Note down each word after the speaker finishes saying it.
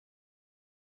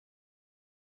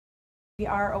We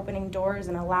are opening doors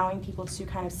and allowing people to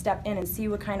kind of step in and see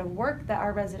what kind of work that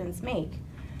our residents make.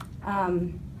 I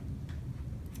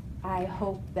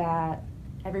hope that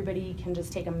everybody can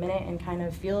just take a minute and kind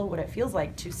of feel what it feels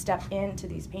like to step into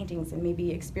these paintings and maybe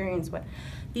experience what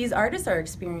these artists are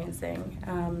experiencing.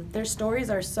 Their stories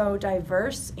are so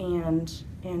diverse and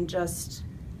just,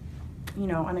 you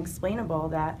know, unexplainable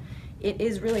that it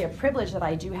is really a privilege that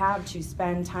I do have to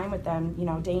spend time with them, you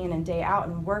know, day in and day out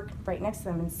and work right next to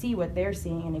them and see what they're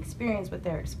seeing and experience what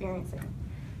they're experiencing.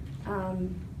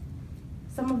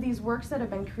 Some of these works that have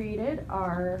been created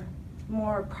are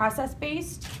more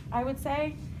process-based, I would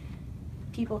say.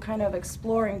 People kind of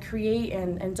explore and create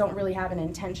and don't really have an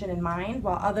intention in mind,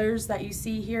 while others that you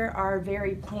see here are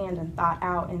very planned and thought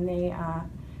out, and they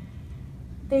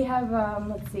have,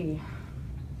 let's see,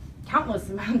 countless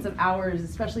amounts of hours,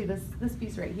 especially this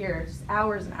piece right here, just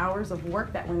hours and hours of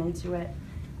work that went into it,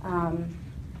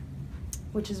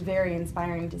 which is very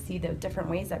inspiring to see the different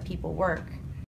ways that people work.